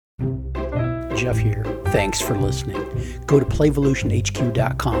Jeff here. Thanks for listening. Go to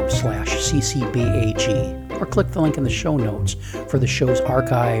playvolutionhq.com/ccbag or click the link in the show notes for the show's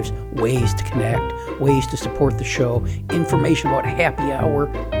archives, ways to connect, ways to support the show, information about happy hour,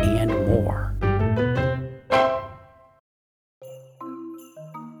 and more.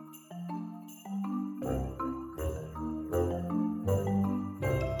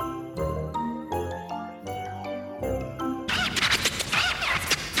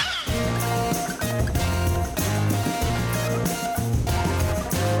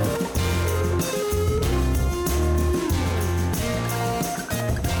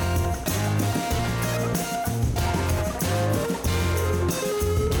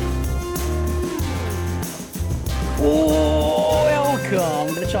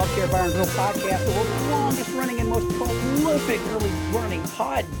 Welcome to the Child Care Bar and Grill podcast, the world's longest running and most prolific early running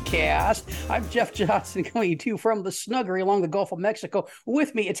podcast. I'm Jeff Johnson, coming to you from the snuggery along the Gulf of Mexico.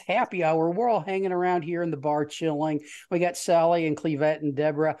 With me, it's happy hour. We're all hanging around here in the bar chilling. We got Sally and Clevette and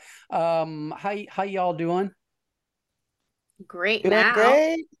Deborah. How y'all doing? Great. Doing now.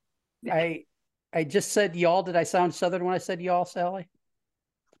 great. I just said y'all. Did I sound Southern when I said y'all, Sally?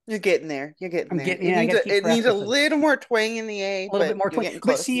 You're getting there. You're getting there. It needs a little more twang in the A. A little bit more twang.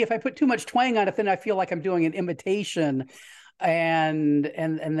 But see, if I put too much twang on it, then I feel like I'm doing an imitation, and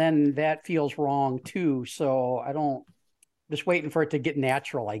then that feels wrong too. So I don't. Just waiting for it to get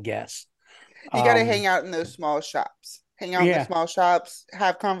natural, I guess. You got to hang out in those small shops. Hang out in the small shops.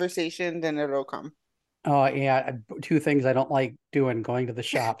 Have conversations, and it'll come. Oh, yeah. Two things I don't like doing, going to the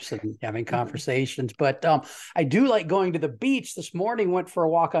shops and having conversations. But I do like going to the beach. This morning, went for a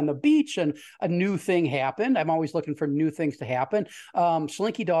walk on the beach, and a new thing happened. I'm always looking for new things to happen.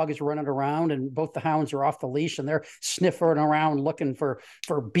 Slinky Dog is running around, and both the hounds are off the leash, and they're sniffing around looking for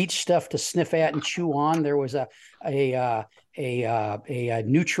beach stuff to sniff at and chew on. There was a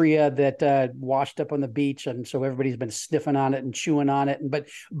nutria that washed up on the beach, and so everybody's been sniffing on it and chewing on it.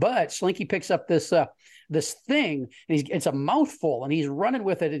 But Slinky picks up this thing, and it's a mouthful, and he's running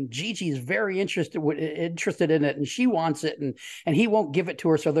with it, and Gigi's very interested in it, and she wants it, and he won't give it to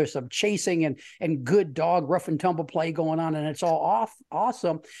her. So there's some chasing and good dog rough and tumble play going on, and it's all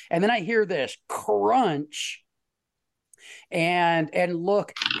awesome. And then I hear this crunch. And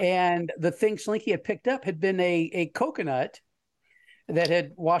look, and the thing Slinky had picked up had been a coconut that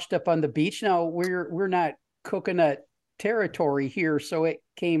had washed up on the beach. Now we're not coconut territory here, so it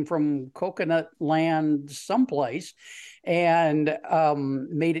came from coconut land someplace, and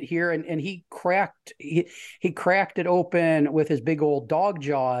made it here. And he cracked it open with his big old dog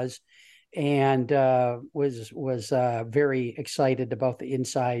jaws, and was very excited about the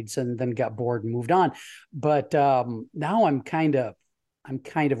insides, and then got bored and moved on. But now I'm kind of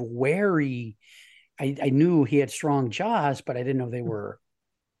wary. I knew he had strong jaws, but I didn't know they were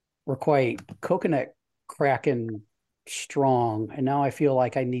quite coconut cracking strong. And now I feel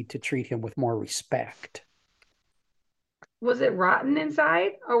like I need to treat him with more respect. Was it rotten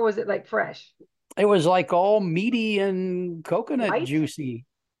inside, or was it like fresh? It was like all meaty and coconut juicy.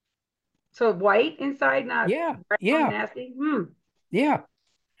 So white inside, not nasty. Yeah.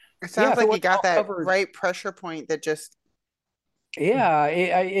 It sounds like you got that right pressure point that just. Yeah,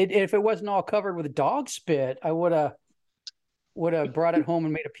 if it wasn't all covered with dog spit, I would have brought it home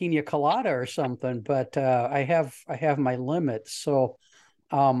and made a pina colada or something. But I have my limits, so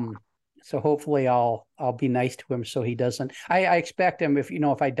hopefully I'll be nice to him so he doesn't. I expect him, if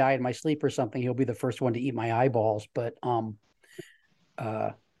I die in my sleep or something, he'll be the first one to eat my eyeballs. But or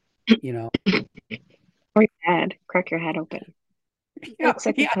your head, crack your head open. Crack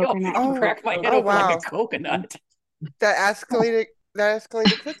my head open like a coconut. That escalated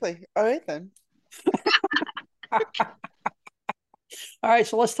quickly. All right then. All right,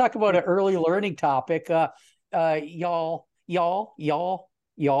 so let's talk about an early learning topic. Y'all.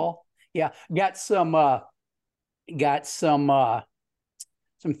 Yeah, got some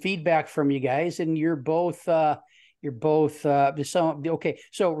feedback from you guys, and you're both okay.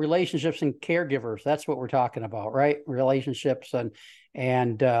 So relationships and caregivers, that's what we're talking about, right? Relationships and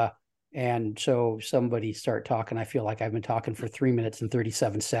so somebody start talking. I feel like I've been talking for 3 minutes and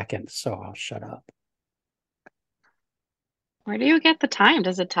 37 seconds, so I'll shut up. Where do you get the time?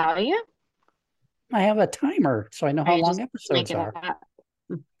 Does it tell you? I have a timer, so I know how long episodes are.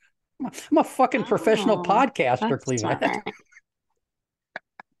 I'm a fucking professional podcaster, Cleveland.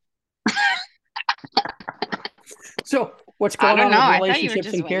 So what's going on with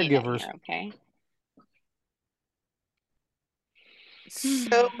relationships and caregivers? Okay.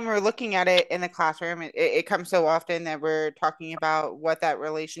 So when we're looking at it in the classroom, it comes so often that we're talking about what that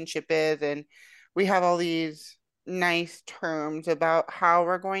relationship is, and we have all these nice terms about how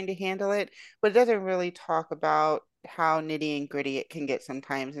we're going to handle it, but it doesn't really talk about how nitty and gritty it can get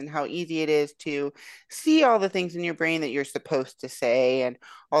sometimes and how easy it is to see all the things in your brain that you're supposed to say and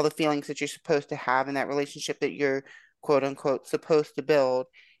all the feelings that you're supposed to have in that relationship that you're quote unquote supposed to build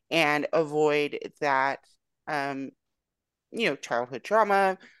and avoid that um, childhood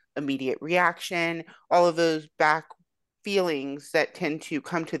trauma, immediate reaction, all of those back feelings that tend to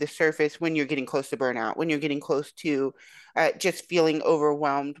come to the surface when you're getting close to burnout, when you're getting close to just feeling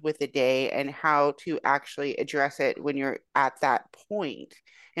overwhelmed with the day, and how to actually address it when you're at that point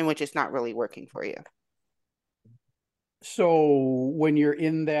in which it's not really working for you. So when you're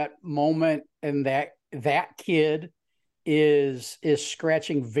in that moment and that kid is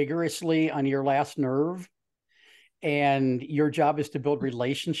scratching vigorously on your last nerve, and your job is to build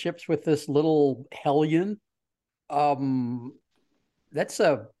relationships with this little hellion, that's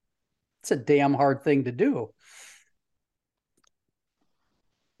a damn hard thing to do.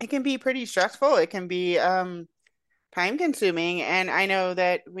 It can be pretty stressful. It can be time consuming. And I know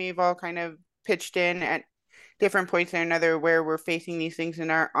that we've all kind of pitched in at different points or another where we're facing these things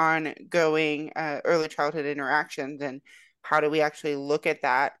in our ongoing early childhood interactions. And how do we actually look at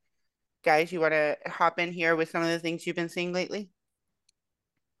that? Guys, you want to hop in here with some of the things you've been seeing lately?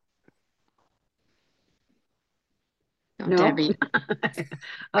 No, Debbie.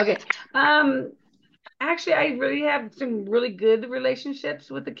 Okay. Actually, I really have some really good relationships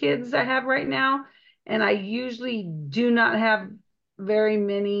with the kids I have right now, and I usually do not have very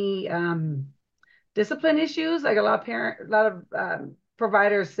many discipline issues. Like a lot of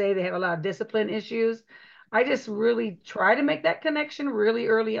providers say they have a lot of discipline issues. I just really try to make that connection really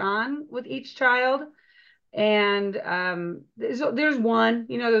early on with each child. And there's one,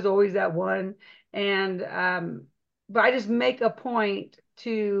 there's always that one. And but I just make a point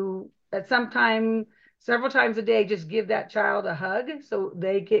to at some time, several times a day, just give that child a hug so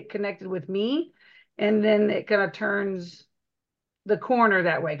they get connected with me. And then it kind of turns the corner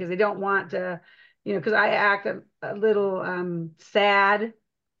that way because they don't want to, because I act a little sad,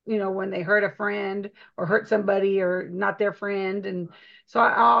 when they hurt a friend or hurt somebody or not their friend. And so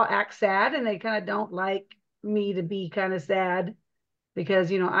I'll act sad and they kind of don't like me to be kind of sad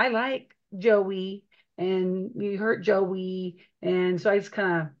because, I like Joey and you hurt Joey. And so I just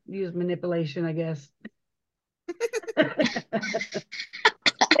kind of use manipulation, I guess. It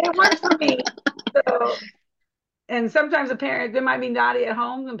works for me. So, and sometimes a parent, they might be naughty at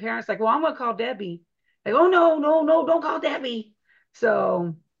home and parents like, well, I'm going to call Debbie. Like, oh, no, no, no, don't call Debbie.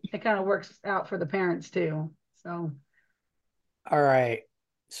 So it kind of works out for the parents too. So. All right.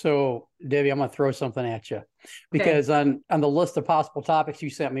 So Debbie, I'm going to throw something at you because on the list of possible topics you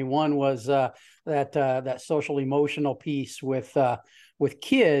sent me, one was that social emotional piece with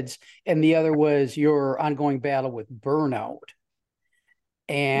kids, and the other was your ongoing battle with burnout.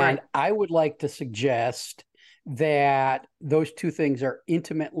 And Right. I would like to suggest that those two things are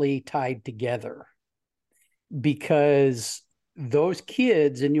intimately tied together because those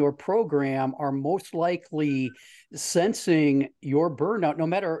kids in your program are most likely sensing your burnout no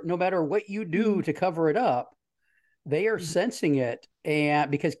matter what you do to cover it up. They are sensing it, and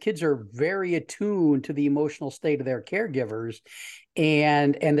because kids are very attuned to the emotional state of their caregivers,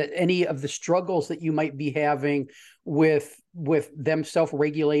 and that any of the struggles that you might be having with them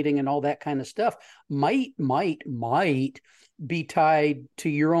self-regulating and all that kind of stuff might be tied to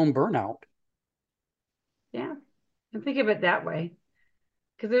your own burnout. Yeah, and think of it that way.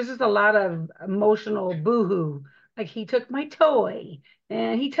 Because there's just a lot of emotional boohoo. Like he took my toy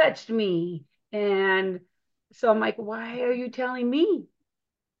and he touched me. And so I'm like, why are you telling me?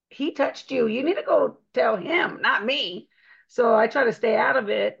 He touched you. You need to go tell him, not me. So I try to stay out of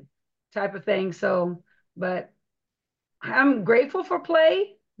it, type of thing. So, but I'm grateful for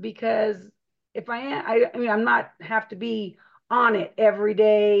play because if I am, I mean, I'm not have to be on it every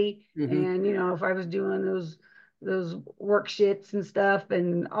day. Mm-hmm. And if I was doing those work shits and stuff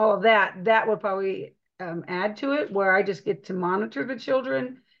and all of that, that would probably add to it where I just get to monitor the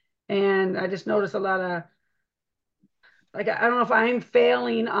children. And I just notice a lot of like I don't know if I'm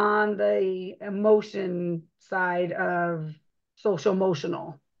failing on the emotion side of social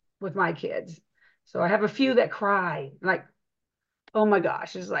emotional with my kids. So I have a few that cry like, oh my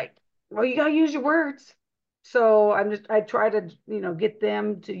gosh, it's like, well, you gotta use your words. So I try to, get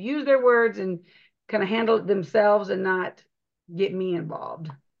them to use their words and kind of handle it themselves and not get me involved.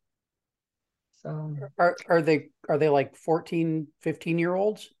 So Are they like 14,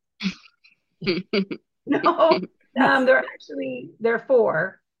 15-year-olds? no, No. they're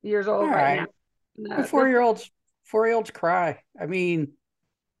 4 years old All right right. now. And 4-year-olds cry. I mean,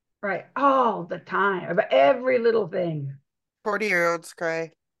 Right. All the time about every little thing. 40-year-olds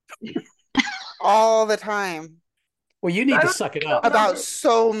cry all the time Well, you So need I to don't, suck it don't up. know. about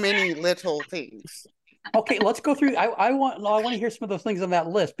so many little things. Okay, let's go through. I want to hear some of those things on that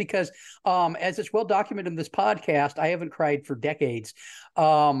list because as it's well documented in this podcast, I haven't cried for decades.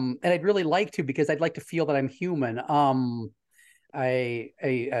 And I'd really like to because I'd like to feel that I'm human.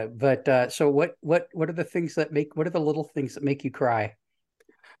 But so what are the things that make what are the little things that make you cry?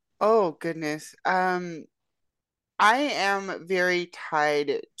 Oh goodness. I am very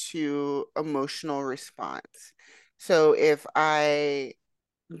tied to emotional response. So if I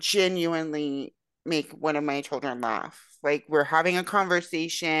genuinely make one of my children laugh, like we're having a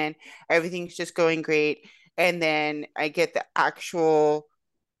conversation, everything's just going great, and then I get the actual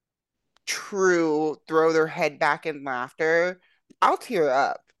true throw their head back in laughter, I'll tear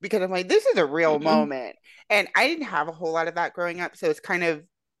up because I'm like, this is a real moment. And I didn't have a whole lot of that growing up, so it's kind of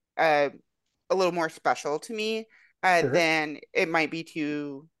uh, a little more special to me Sure. than it might be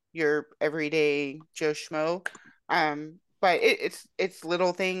to your everyday Joe Schmo. But it's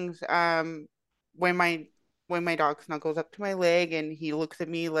little things. When my when my dog snuggles up to my leg and he looks at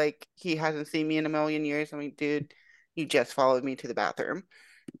me like he hasn't seen me in a million years, I'm like, dude, you just followed me to the bathroom.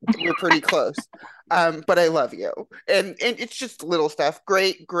 We're pretty close. But I love you. And it's just little stuff.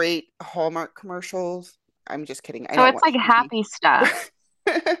 Great, great Hallmark commercials. I'm just kidding. I So don't it's watch like TV. happy stuff.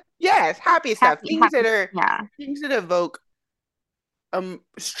 Yes, happy stuff. Happy, yeah. Things that evoke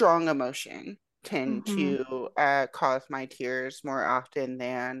strong emotion tend Hmm. to cause my tears more often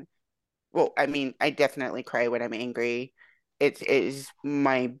than well, I mean, I definitely cry when I'm angry. It is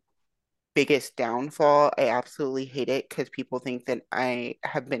my biggest downfall. I absolutely hate it because people think that I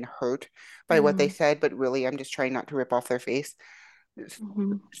have been hurt by what they Hmm. said, but really I'm just trying not to rip off their face.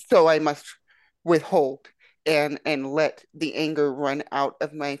 Hmm. So I must withhold and let the anger run out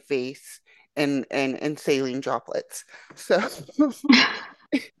of my face and saline droplets. So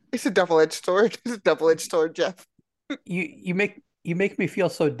it's a double-edged sword. It's a double-edged sword, Jeff. You make me feel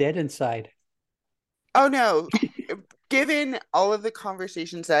so dead inside. Oh no. Given all of the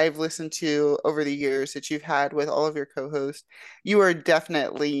conversations that I've listened to over the years that you've had with all of your co-hosts, you are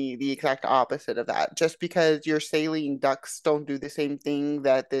definitely the exact opposite of that. Just because your saline ducks don't do the same thing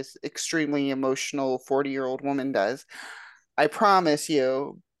that this extremely emotional 40-year-old woman does, I promise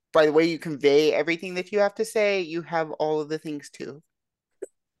you, by the way you convey everything that you have to say, you have all of the things too.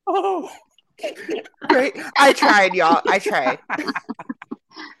 Oh, Right? I tried, y'all. I tried.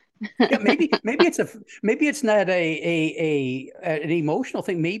 yeah, maybe it's not an emotional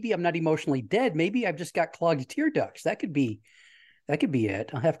thing. Maybe I'm not emotionally dead. Maybe I've just got clogged tear ducts. That could be it.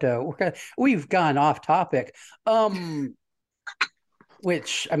 I'll have to we've gone off topic.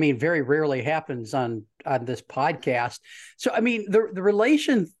 Which I mean very rarely happens on this podcast. So I mean the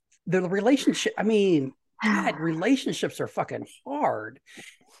relationship, I mean, God, relationships are fucking hard.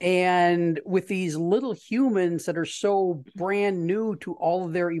 And with these little humans that are so brand new to all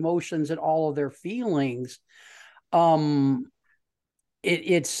of their emotions and all of their feelings, um,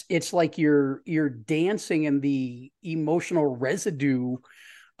 it's like you're dancing in the emotional residue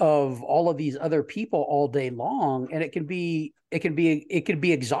of all of these other people all day long, and it can be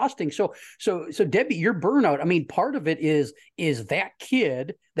exhausting. So Debbie, your burnout, I mean, part of it is that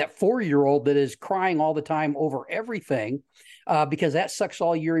kid, that 4-year old that is crying all the time over everything, because that sucks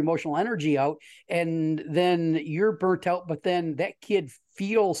all your emotional energy out, and then you're burnt out, but then that kid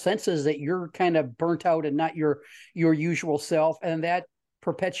senses that you're kind of burnt out and not your usual self, and that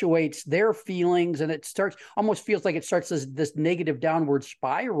perpetuates their feelings, and it starts almost feels like it starts this negative downward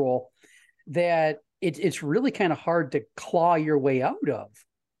spiral that it's really kind of hard to claw your way out of.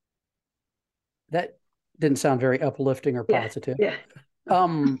 That didn't sound very uplifting or Yeah. positive. Yeah.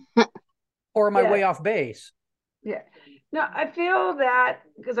 um or am I way Yeah. off base? Yeah. No, I feel that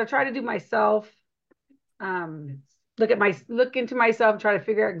because I try to do myself, um, look into myself, try to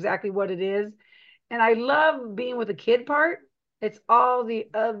figure out exactly what it is. And I love being with the kid part. It's all the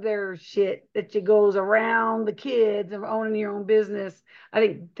other shit that goes around the kids and owning your own business. I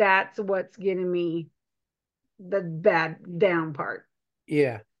think that's what's getting me the bad down part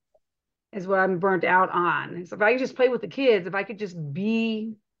Yeah. is what I'm burnt out on. So if I could just play with the kids, if I could just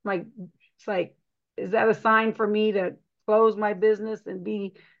be like, it's like, is that a sign for me to close my business and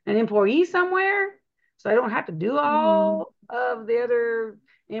be an employee somewhere? So I don't have to do Mm. all of the other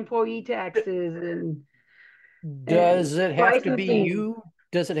employee taxes and Does it have to be licensing. you?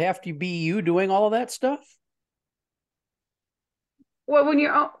 Does it have to be you doing all of that stuff? Well, when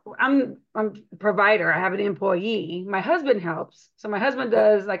I'm a provider, I have an employee. My husband helps. So my husband Oh,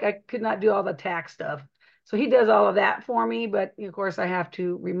 does, like, I could not do all the tax stuff. So he does all of that for me, but of course I have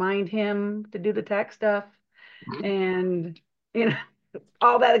to remind him to do the tech stuff and you know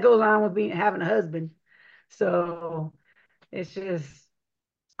all that goes on with being having a husband. So it's just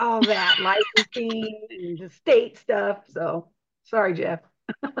all that licensing and the state stuff. So sorry, Jeff.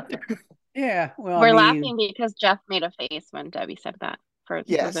 Yeah, well, I We're mean, laughing because Jeff made a face when Debbie said that for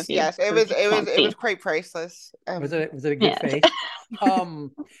those of Yes, you yes. It who was just it was can't it was see. quite priceless. was it a good Yes. face?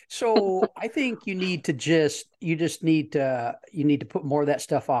 Um, so I think you just need to put more of that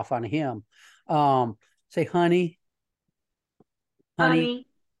stuff off on him. Say, honey, Honey,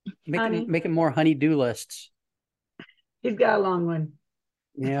 honey, make him more honey-do lists. he's got a long one.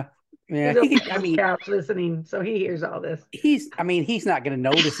 Yeah, yeah. He's over I on the mean, couch listening, so he hears all this. he's not going to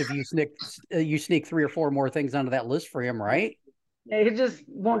notice if you sneak three or four more things onto that list for him, right? Yeah, he just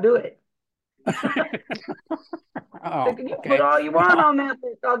won't do it. Oh, Like, you put okay. all you want on that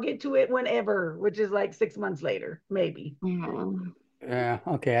list. I'll get to it whenever, which is like 6 months later, maybe. Mhm. Yeah,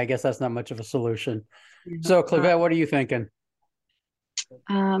 okay. I guess that's not much of a solution. So, Clivette, what are you thinking?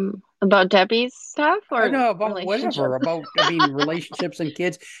 About Debbie's stuff I or know about relationship? whatever about I mean relationships and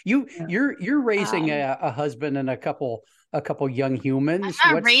kids. Yeah. You're raising Um, a husband and a couple young I'm humans.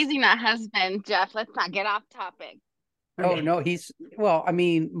 not What's raising a husband, Jeff. Let's not get off topic. oh Okay. no, he's well, I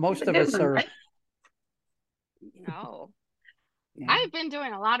mean, He's a most of good us one, are right? No. yeah. I've been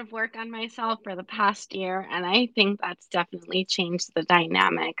doing a lot of work on myself for the past year, and I think that's definitely changed the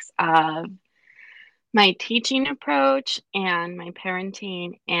dynamics of my teaching approach and my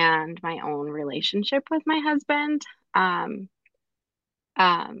parenting and my own relationship with my husband. Um,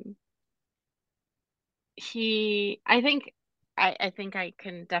 um, I think I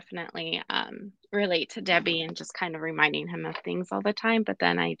can definitely relate to Debbie and just kind of reminding him of things all the time. But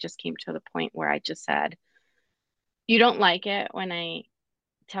then I just came to the point where I just said, you don't like it when I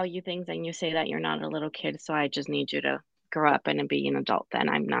tell you things and you say that you're not a little kid, so I just need you to grow up and be an adult. Then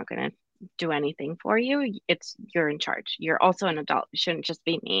I'm not going to do anything for you. It's you're in charge. You're also an adult. It shouldn't just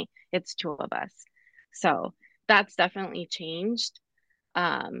be me. It's two of us. So that's definitely changed.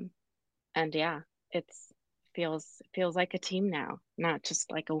 Um, and yeah, it's feels like a team now, not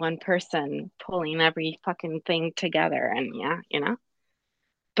just like a one person pulling every fucking thing together. And yeah.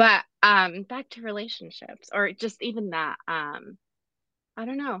 But back to relationships or just even that. I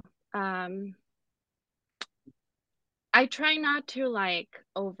don't know. Um, I try not to like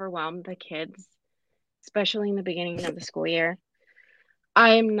overwhelm the kids, especially in the beginning of the school year.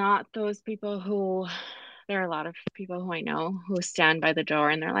 I am not those people who, there are a lot of people who I know who stand by the door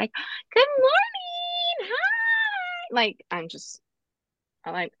and they're like, "Good morning, hi." Like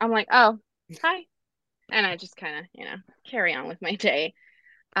I'm like, "Oh, hi." And I just kind of, carry on with my day.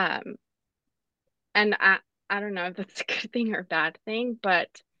 Um, and I don't know if that's a good thing or a bad thing, but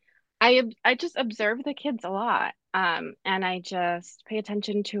I just observe the kids a lot. And I just pay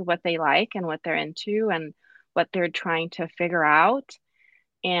attention to what they like and what they're into and what they're trying to figure out.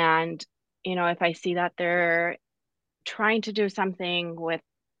 And, if I see that they're trying to do something with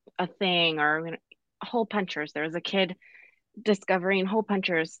a thing or hole punchers, there was a kid discovering hole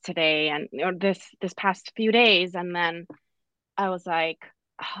punchers today and or this past few days. And then I was like,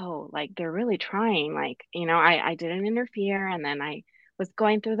 oh, like they're really trying. Like, I didn't interfere. And then I was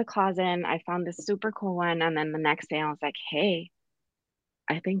going through the closet and I found this super cool one. And then the next day I was like, hey,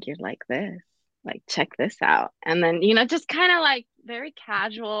 I think you'd like this. Like, check this out. And then, just kind of like very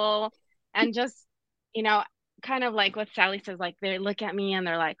casual and just, you know, kind of like what Sally says, like they look at me and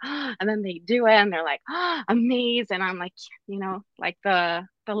they're like, oh, and then they do it and they're like, oh, amazed. And I'm like, like the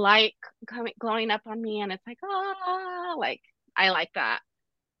light coming glowing up on me and it's like, oh, like I like that.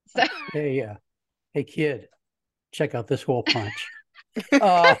 So Hey kid, check out this hole punch.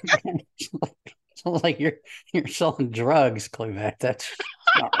 Uh, sounds like you're selling drugs, Clevette. That's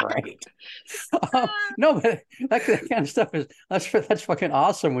not right. No, but that kind of stuff that's fucking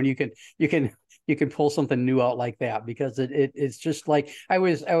awesome when you can pull something new out like that because it's just like I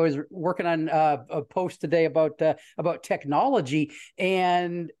was working on a post today about technology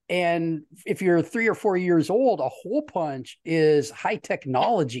and if you're 3 or 4 years old, a hole punch is high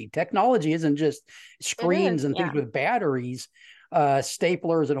technology. Technology isn't just it is, screens and things yeah. with batteries.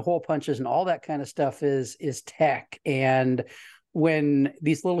 Staplers and hole punches and all that kind of stuff is tech. And when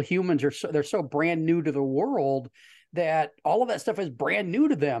these little humans they're so brand new to the world that all of that stuff is brand new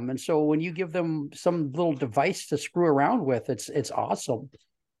to them. And so when you give them some little device to screw around with, it's awesome.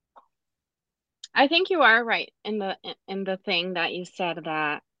 I think you are right in the thing that you said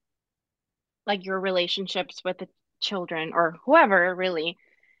that like your relationships with the children or whoever really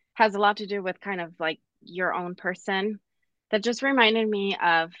has a lot to do with kind of like your own person. That just reminded me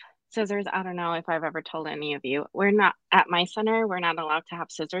of scissors, I don't know if I've ever told any of you. We're not at my center, we're not allowed to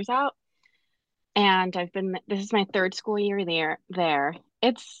have scissors out. And this is my third school year there.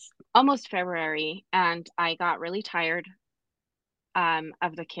 It's almost February, and I got really tired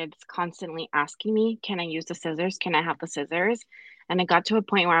of the kids constantly asking me, can I use the scissors? Can I have the scissors? And it got to a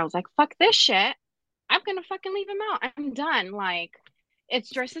point where I was like, fuck this shit. I'm gonna fucking leave them out. I'm done. Like, it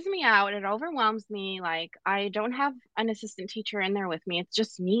stresses me out. It overwhelms me. Like, I don't have an assistant teacher in there with me. It's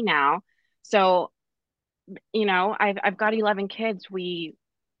just me now. So, I've got 11 kids. You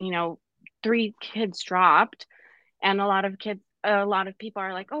know, 3 kids dropped, and a lot of people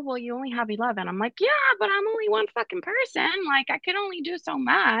are like, oh, well, you only have 11. I'm like, yeah, but I'm only one fucking person. Like, I can only do so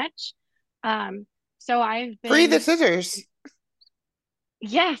much. So I've Free the been, scissors.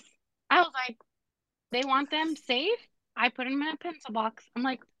 yes, I was like, they want them safe. I put them in a pencil box. I'm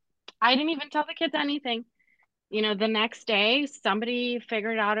like, I didn't even tell the kids anything. The next day, somebody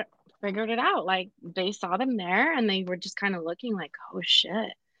figured it out. Like, they saw them there and they were just kind of looking like, oh shit,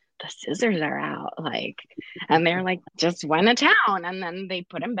 the scissors are out. Like, and they're like, just went to town. And then they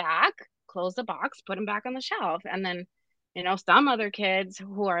put them back, close the box, put them back on the shelf. And then, some other kids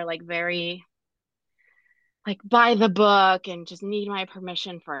who are like very like by the book and just need my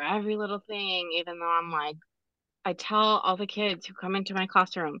permission for every little thing, even though I'm like, I tell all the kids who come into my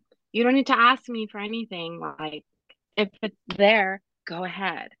classroom, you don't need to ask me for anything. Like, if it's there, go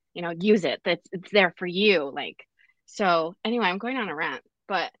ahead. Use it. It's there for you. Like, so anyway, I'm going on a rant,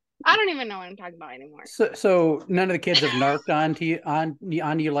 but I don't even know what I'm talking about anymore. So none of the kids have narked on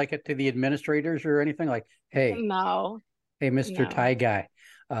you like it to the administrators or anything like, hey, No, Mr. no, Tie Guy,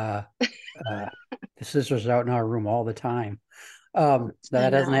 uh, the scissors are out in our room all the time. That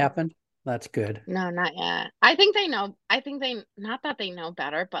hasn't happened. That's good. no, not yet. I think they know. I think they, not that they know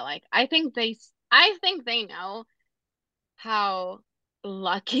better, but like, I think they know how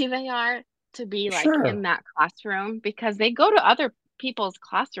lucky they are to be like in Sure. that classroom, because they go to other people's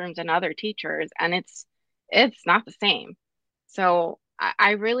classrooms and other teachers, and it's not the same. So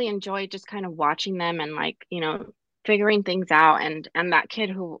I really enjoy just kind of watching them and like, figuring things out. And that kid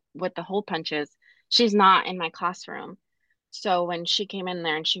who with the hole punches, she's not in my classroom. So when she came in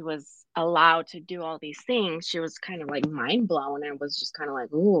there and she was allowed to do all these things, she was kind of like mind blown and was just kind of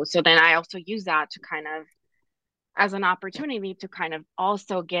like, ooh. So then I also use that to kind of as an opportunity to kind of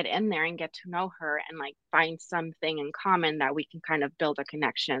also get in there and get to know her and like find something in common that we can kind of build a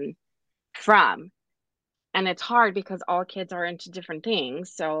connection from. And it's hard because all kids are into different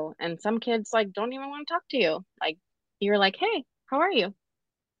things. So, and some kids like don't even want to talk to you. Like, you're like, hey, how are you?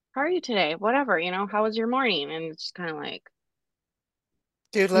 How are you today? Whatever, how was your morning? And it's just kind of like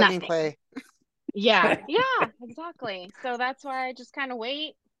Dude, let me nothing. play. Yeah, yeah, exactly. So that's why I just kind of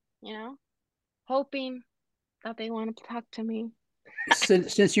wait, hoping that they want to talk to me.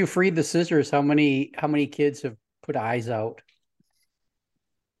 Since you freed the scissors, how many kids have put eyes out?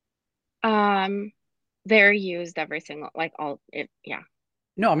 Um, they're used every single, like all it, yeah,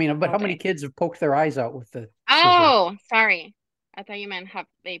 No, I mean, but all how many day. kids have poked their eyes out with the scissors? Oh, sorry. I thought you meant have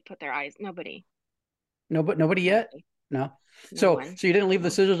they put their eyes. Nobody. No, but nobody yet. Nobody. No. No So one. you didn't leave the No.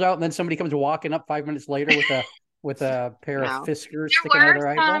 scissors out, and then somebody comes walking up 5 minutes later with a pair of No. fiskars There sticking out of were their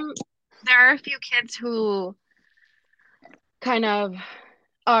eyeball. there are a few kids who kind of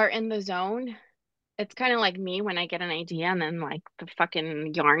are in the zone. It's kind of like me when I get an idea and then like the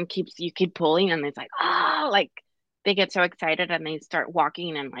fucking yarn you keep pulling and it's like, oh, like they get so excited and they start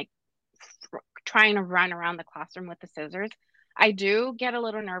walking and like trying to run around the classroom with the scissors. I do get a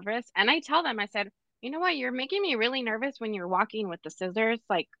little nervous and I tell them, I said, you know what, you're making me really nervous when you're walking with the scissors.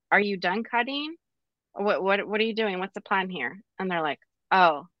 Like, are you done cutting? What are you doing? What's the plan here? And they're like,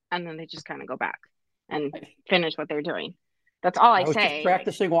 oh, and then they just kind of go back and finish what they're doing. That's all I I was just say. Like,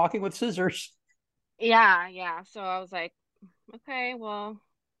 practicing walking with scissors. yeah, yeah. So I was like, okay, well,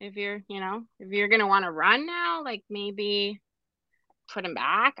 if you're gonna want to run now, like maybe put them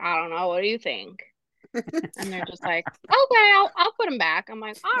back. I don't know. What do you think? And they're just like, okay, I'll put them back. I'm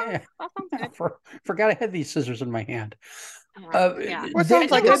like, all right, Yeah, that sounds good. forgot I had these scissors in my hand. Yeah, Uh, yeah. What I sounds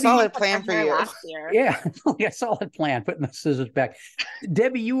think like a most people solid put their plan for hair you. last year. yeah, yeah, solid plan. Putting the scissors back.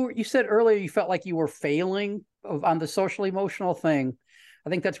 Debbie, you said earlier you felt like you were failing on the social emotional thing. I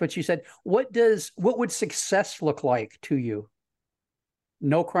think that's what you said. What would success look like to you?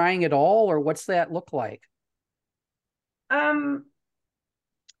 No crying at all, or what's that look like? Um,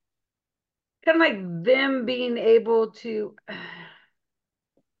 kind of like them being able to,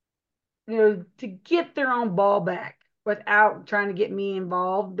 to get their own ball back without trying to get me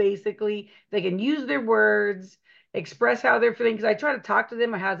involved. Basically, they can use their words, express how they're feeling. Because I try to talk to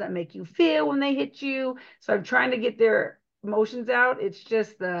them, how does that make you feel when they hit you? So I'm trying to get their emotions out. It's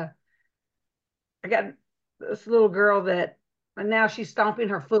just I got this little girl that, and now she's stomping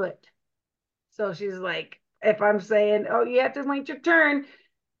her foot. So she's like, if I'm saying, oh, you have to wait your turn,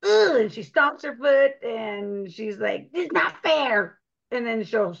 ugh, and she stomps her foot and she's like, this is not fair. And then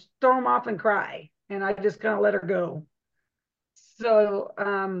she'll storm off and cry. And I just kind of let her go. So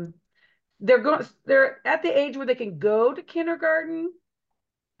they're at the age where they can go to kindergarten.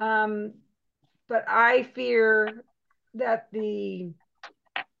 Um, but I fear that the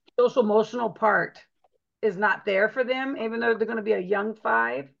social emotional part is not there for them, even though they're going to be a young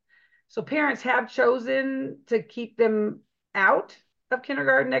 5. So parents have chosen to keep them out of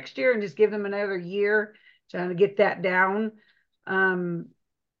kindergarten next year and just give them another year trying to get that down.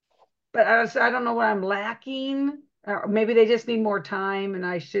 But I don't know what I'm lacking. Maybe they just need more time and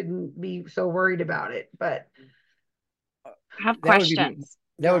I shouldn't be so worried about it. But I have That would be questions.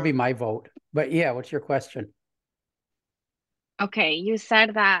 that would be my vote. But yeah, what's your question? Okay, you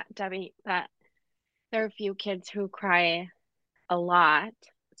said that, Debbie, that there are a few kids who cry a lot.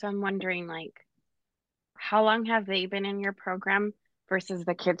 So I'm wondering, like, how long have they been in your program versus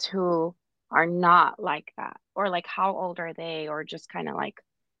the kids who are not like that? Or like, how old are they? Or just kind of like,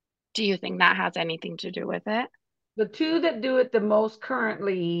 do you think that has anything to do with it? the 2 that do it the most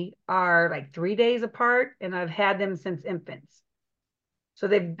currently are like 3 days apart, and I've had them since infants. So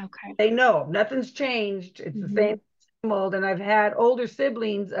Okay. they know nothing's changed. It's the Mm-hmm. same mold, and I've had older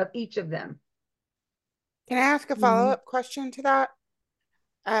siblings of each of them. Can I ask a follow-up question to that?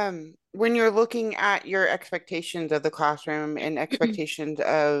 When you're looking at your expectations of the classroom and expectations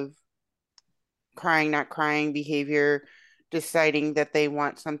of crying, not crying behavior, deciding that they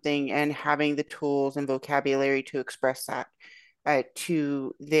want something and having the tools and vocabulary to express that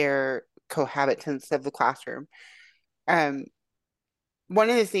to their cohabitants of the classroom. Um, One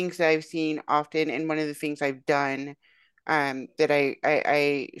of the things that I've seen often, and one of the things I've done that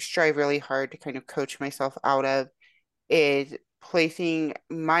I strive really hard to kind of coach myself out of is placing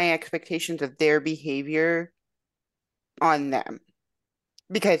my expectations of their behavior on them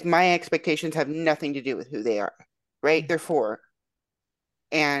because my expectations have nothing to do with who they are, right? They're 4.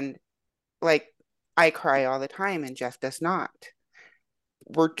 And like I cry all the time and Jeff does not.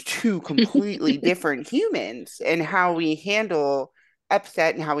 We're 2 completely different humans, and how we handle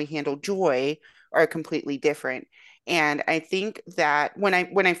upset and how we handle joy are completely different. And I think that when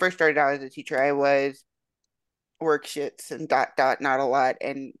I first started out as a teacher, I was work shits and dot dot not a lot.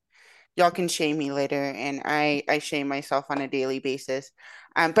 And y'all can shame me later, and I shame myself on a daily basis.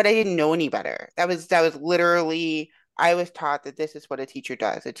 But I didn't know any better. That was literally, I was taught that this is what a teacher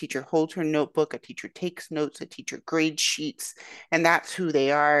does. A teacher holds her notebook, a teacher takes notes, a teacher grades sheets, and that's who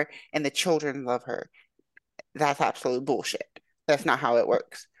they are. And the children love her. That's absolute bullshit. That's not how it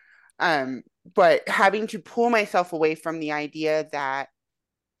works. Um, but having to pull myself away from the idea that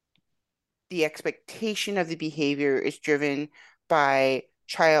the expectation of the behavior is driven by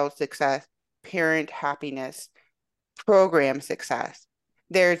child success, parent happiness, program success.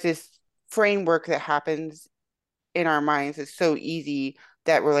 There's this framework that happens in our minds. It's so easy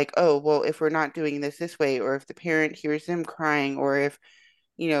that we're like, oh, well, if we're not doing this way, or if the parent hears them crying, or if,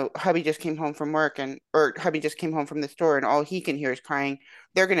 hubby just came home from work or hubby just came home from the store and all he can hear is crying,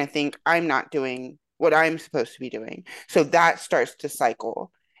 they're going to think I'm not doing what I'm supposed to be doing. So that starts to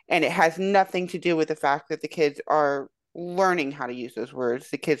cycle. And it has nothing to do with the fact that the kids are learning how to use those words.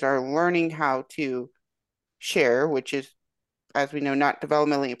 The kids are learning how to share, which is, as we know, not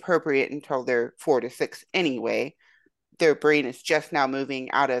developmentally appropriate until they're 4 to 6 anyway. Their brain is just now moving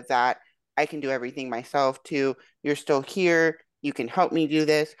out of that I can do everything myself to you're still here. You can help me do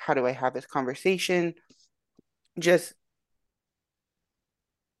this. How do I have this conversation? Just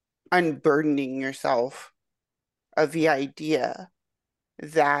unburdening yourself of the idea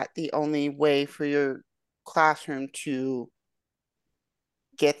that the only way for your classroom to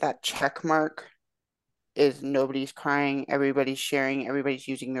get that check mark is nobody's crying, everybody's sharing, everybody's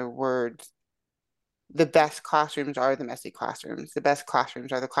using their words. The best classrooms are the messy classrooms. The best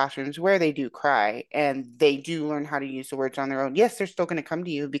classrooms are the classrooms where they do cry and they do learn how to use the words on their own. Yes, they're still going to come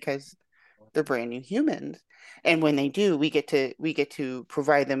to you because they're brand new humans. And when they do, we get to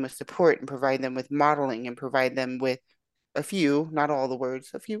provide them with support and provide them with modeling and provide them with a few, not all the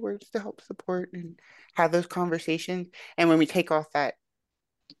words, a few words to help support and have those conversations. And when we take off that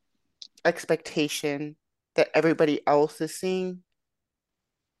expectation that everybody else is seeing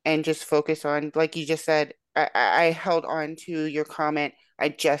and just focus on, like you just said, I held on to your comment. I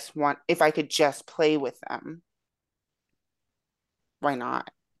just want, if I could just play with them, why not?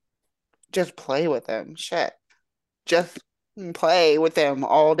 Just play with them. Shit. Just play with them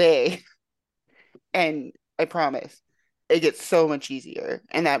all day. And I promise it gets so much easier.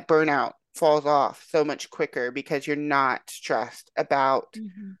 And that burnout falls off so much quicker because you're not stressed about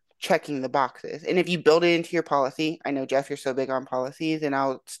checking the boxes. And if you build it into your policy, I know, Jeff, you're so big on policies, and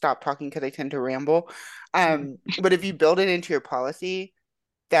I'll stop talking because I tend to ramble. But if you build it into your policy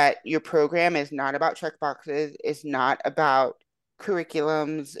that your program is not about check boxes, it's not about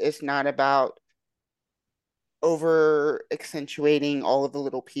curriculums, it's not about over accentuating all of the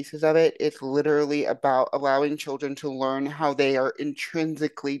little pieces of it. It's literally about allowing children to learn how they are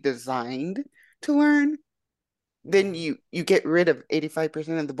intrinsically designed to learn. Then you get rid of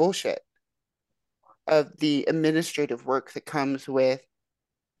 85% of the bullshit of the administrative work that comes with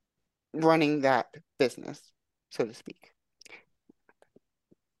running that business, so to speak.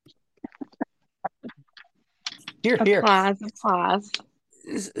 Here. Applause.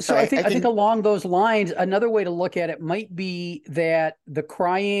 So I think along those lines, another way to look at it might be that the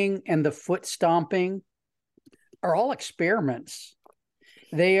crying and the foot stomping are all experiments.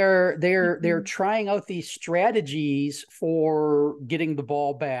 They're trying out these strategies for getting the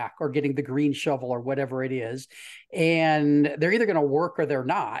ball back or getting the green shovel or whatever it is, and they're either going to work or they're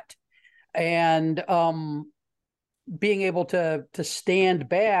not. And being able to stand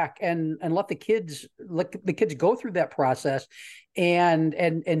back and let the kids go through that process and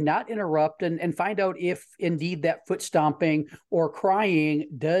not interrupt and find out if indeed that foot stomping or crying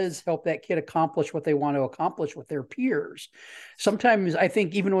does help that kid accomplish what they want to accomplish with their peers. Sometimes I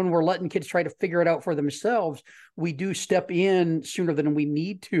think even when we're letting kids try to figure it out for themselves, we do step in sooner than we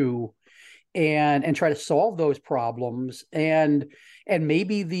need to and try to solve those problems. And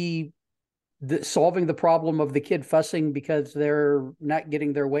maybe the solving the problem of the kid fussing because they're not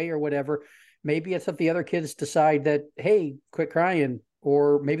getting their way or whatever, maybe it's that the other kids decide that, hey, quit crying,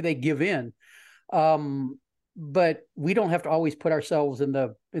 or maybe they give in. But we don't have to always put ourselves in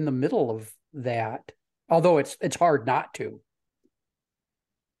the middle of that, although it's hard not to.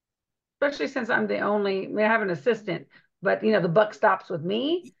 Especially since I'm the only, I mean, I have an assistant, but the buck stops with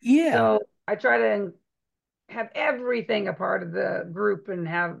me. Yeah. So I try to have everything a part of the group and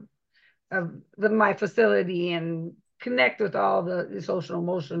have my facility and connect with all the social,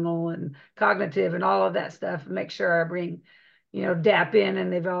 emotional, and cognitive and all of that stuff, and make sure I bring, DAP in,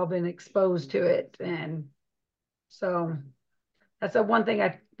 and they've all been exposed to it. And so that's the one thing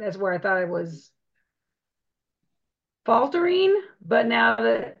that's where I thought I was faltering, but now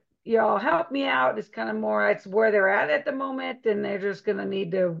that y'all help me out, it's kind of more, it's where they're at the moment, and they're just going to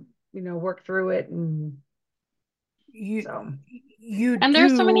need to, work through it. And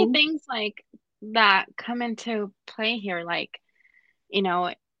there's so many things like that come into play here, like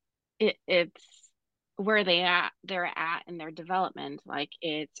it's where they're at in their development. Like,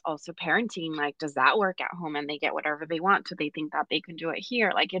 it's also parenting, like, does that work at home and they get whatever they want, so they think that they can do it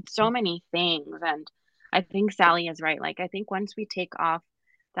here? Like, it's so many things. And I think Sally is right. Like, I think once we take off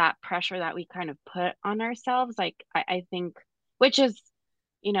that pressure that we kind of put on ourselves, like, I think, which is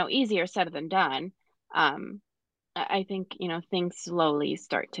easier said than done, I think, things slowly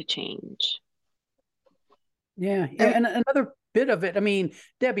start to change. Yeah. And another bit of it, I mean,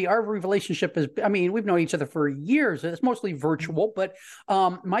 Debbie, our relationship is, I mean, we've known each other for years. It's mostly virtual, but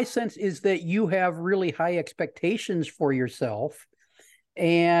my sense is that you have really high expectations for yourself,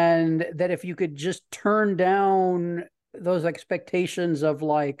 and that if you could just turn down those expectations of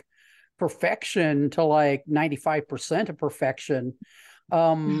like perfection to like 95% of perfection,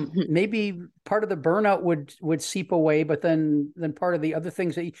 maybe part of the burnout would seep away, but then part of the other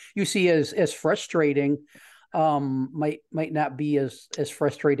things that you see as frustrating might not be as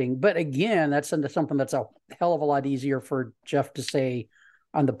frustrating. But again, that's something that's a hell of a lot easier for Jeff to say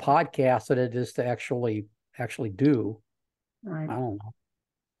on the podcast than it is to actually do. Right. I don't know.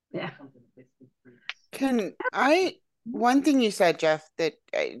 Yeah. One thing you said, Jeff, that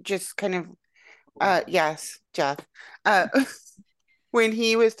just kind of, yes, Jeff, when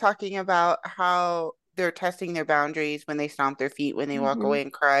he was talking about how they're testing their boundaries when they stomp their feet, when they walk away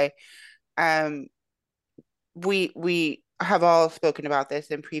and cry, we have all spoken about this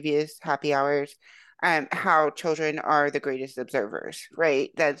in previous happy hours, how children are the greatest observers,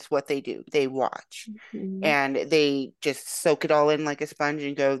 right? That's what they do. They watch and they just soak it all in like a sponge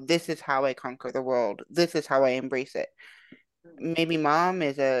and go, this is how I conquer the world. This is how I embrace it. Maybe mom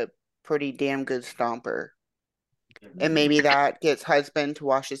is a pretty damn good stomper. And maybe that gets husband to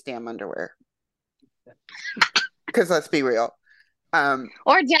wash his damn underwear. Because let's be real.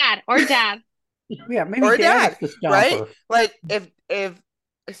 Or dad. Yeah, maybe or dad, right? Like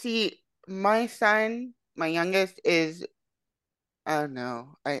see, my son, my youngest is, oh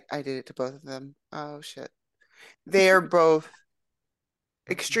no, I did it to both of them. Oh shit. They are both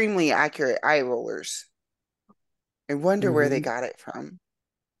extremely accurate eye rollers. I wonder where they got it from.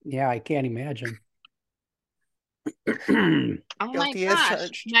 Yeah, I can't imagine. Oh my Guilty as gosh.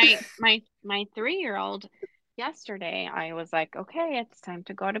 charged. My 3-year-old yesterday, I was like, okay, it's time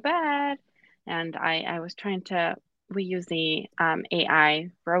to go to bed. And I was trying to we use the AI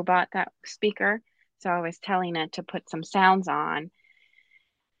robot that speaker. So I was telling it to put some sounds on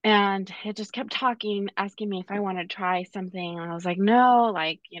and it just kept talking, asking me if I want to try something. And I was like, no,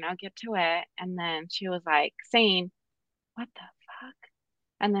 like, get to it. And then she was like saying, what the fuck?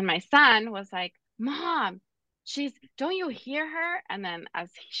 And then my son was like, Mom, don't you hear her? And then as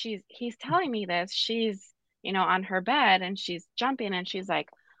he's telling me this, she's, on her bed and she's jumping and she's like,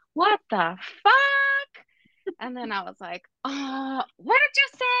 what the fuck? And then I was like, oh, what did you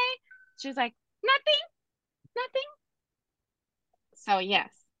say? She's like, nothing, nothing. So yes,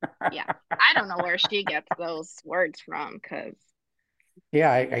 yeah. I don't know where she gets those words from because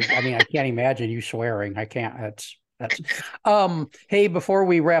Yeah, I mean, I can't imagine you swearing. I can't. That's. Hey, before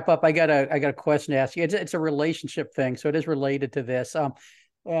we wrap up, I got a question to ask you. It's a relationship thing, so it is related to this.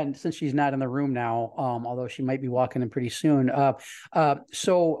 And since she's not in the room now, although she might be walking in pretty soon.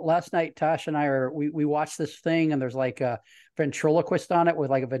 So last night, Tasha and we watched this thing, and there's like a ventriloquist on it with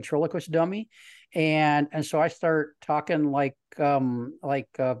like a ventriloquist dummy, and so I start talking like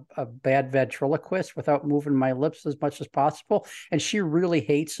a bad ventriloquist without moving my lips as much as possible, and she really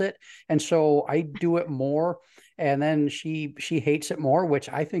hates it, and so I do it more, and then she hates it more, which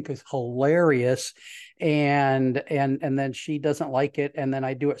I think is hilarious, and then she doesn't like it, and then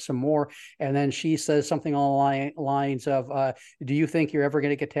I do it some more, and then she says something along the lines of do you think you're ever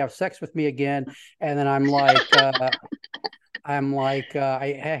going to get to have sex with me again? And then I'm like,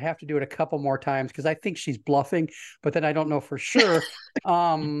 I have to do it a couple more times because I think she's bluffing, but then I don't know for sure.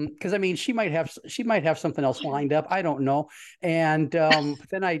 Because I mean, she might have something else lined up. I don't know. And but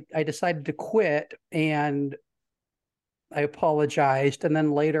then I decided to quit, and I apologized, and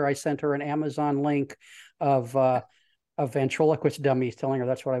then later I sent her an Amazon link of ventriloquist dummies, telling her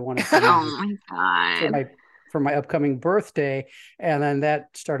that's what I wanted for my oh my for God. my for my upcoming birthday, and then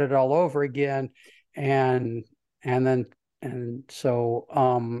that started all over again, and and then and so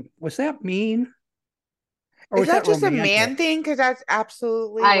was that mean or Is was that that just a romantic? man thing? Because that's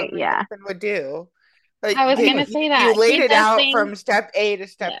absolutely I what my yeah. husband would do. I Like was Okay. gonna say you that. laid He it does out things. from step A to Yeah,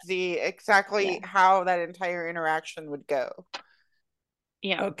 step Z, exactly yeah, how that entire interaction would go.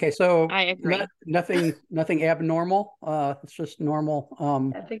 yeah. Okay, so I agree. nothing abnormal. It's just normal.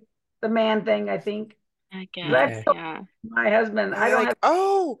 I think the man thing, I think. I 'Cause I've Okay. guess, told yeah. my husband, And I you're don't like, have,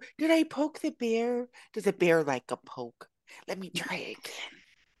 oh, did I poke the bear? Does a bear like a poke? Let me try again.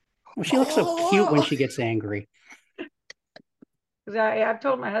 Well, she looks so cute when Oh, she gets angry. because I've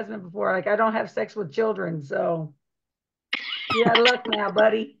told my husband before, like, I don't have sex with children. So you're out of luck now,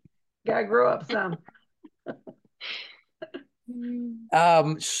 buddy. Gotta grow up some.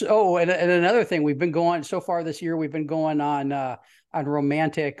 Mm. So and another thing, we've been going so far this year, we've been going on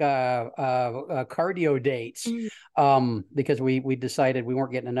romantic cardio dates, Mm. because we decided we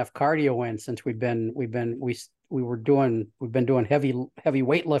weren't getting enough cardio in since we've been doing heavy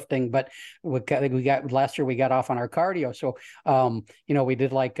weightlifting, but we got last year we got off on our cardio. So we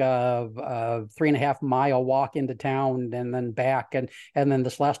did like a 3.5 mile walk into town and then back, and then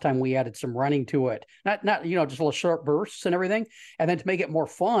this last time we added some running to it, not just little short bursts and everything. And then to make it more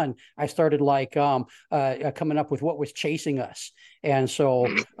fun, I started like coming up with what was chasing us. And so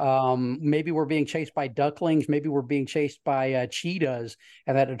maybe we're being chased by ducklings, maybe we're being chased by cheetahs,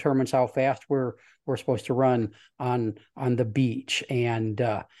 and that determines how fast we're supposed to run on the beach. And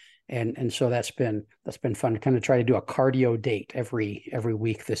so that's been fun to kind of try to do a cardio date every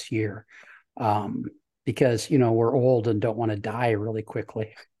week this year, because we're old and don't want to die really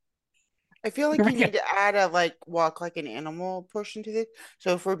quickly. I feel like you need to add a like walk like an animal portion to this.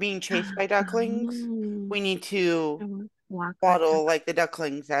 So if we're being chased by ducklings, Oh, we need to I want to walk like waddle duck. like the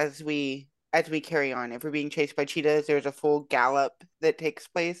ducklings as we carry on. If we're being chased by cheetahs, there's a full gallop that takes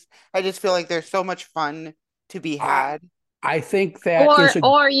place. I just feel like there's so much fun to be I had. I think that is Or a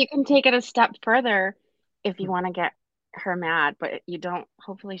or you can take it a step further if you want to get her mad, but you don't,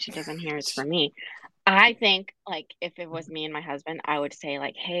 hopefully she doesn't hear it's for me. I think like if it was me and my husband, I would say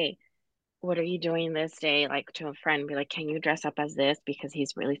like, "Hey, what are you doing this day?" Like to a friend, be like, "Can you dress up as this?" Because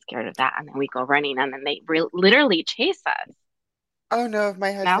he's really scared of that. And then we go running and then they literally chase us. Oh no, if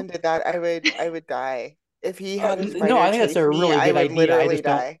my No? husband did that, I would die. If he had a no, spider I think that's chase a me, really I good would idea. I literally just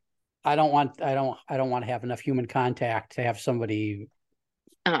don't. die. I don't want to have enough human contact to have somebody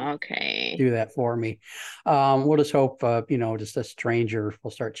Oh, okay. do that for me. We'll just hope, just a stranger will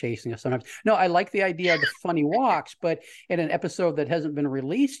start chasing us sometimes. No, I like the idea of the funny walks, but in an episode that hasn't been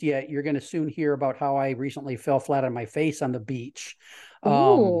released yet, you're going to soon hear about how I recently fell flat on my face on the beach.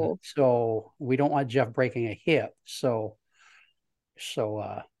 Ooh. So we don't want Jeff breaking a hip. So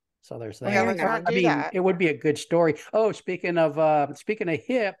there's that. Yeah, let's not do that. It would be a good story. Oh, speaking of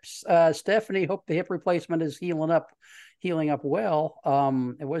hips, Stephanie, hope the hip replacement is healing up well.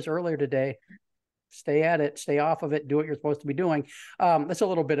 It was earlier today. Stay at it, stay off of it, do what you're supposed to be doing. That's a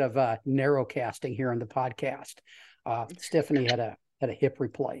little bit of narrow casting here on the podcast. Stephanie had a hip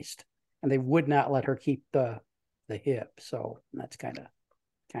replaced, and they would not let her keep the hip. So that's kind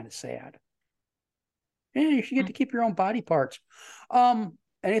of sad. Yeah, you should get to keep your own body parts.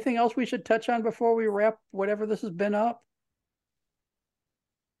 Anything else we should touch on before we wrap whatever this has been up?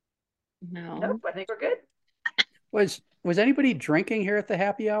 No. Nope, I think we're good. Was anybody drinking here at the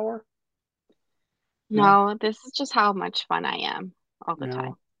happy hour? No, this is just how much fun I am all the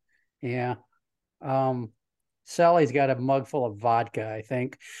time. Yeah. Sally's got a mug full of vodka, I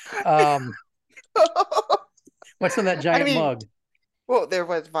think. What's in that giant mug? Well, there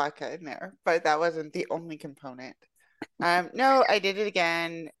was vodka in there, but that wasn't the only component. No, I did it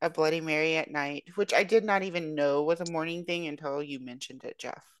again, a Bloody Mary at night, which I did not even know was a morning thing until you mentioned it,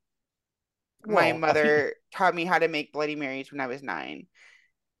 Jeff. My mother taught me how to make Bloody Marys when I was 9.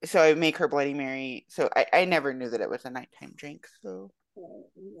 So I make her Bloody Mary. So I never knew that it was a nighttime drink. So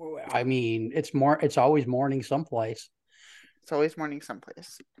I mean, it's always morning someplace. It's always morning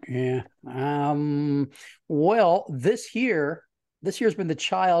someplace. Yeah. Well, this year's been the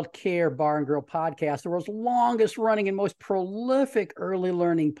Child Care Bar and Grill podcast, the world's longest running and most prolific early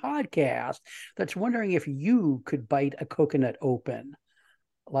learning podcast that's wondering if you could bite a coconut open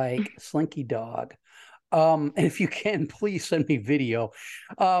like Slinky Dog. And if you can, please send me video.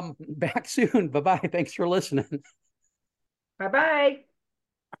 Back soon. Bye-bye. Thanks for listening. Bye-bye.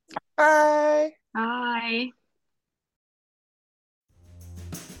 Bye. Bye.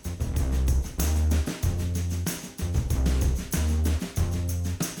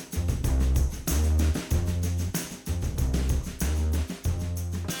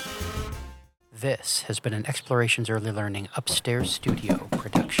 This has been an Explorations Early Learning Upstairs Studio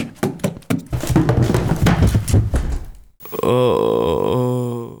production. Oh.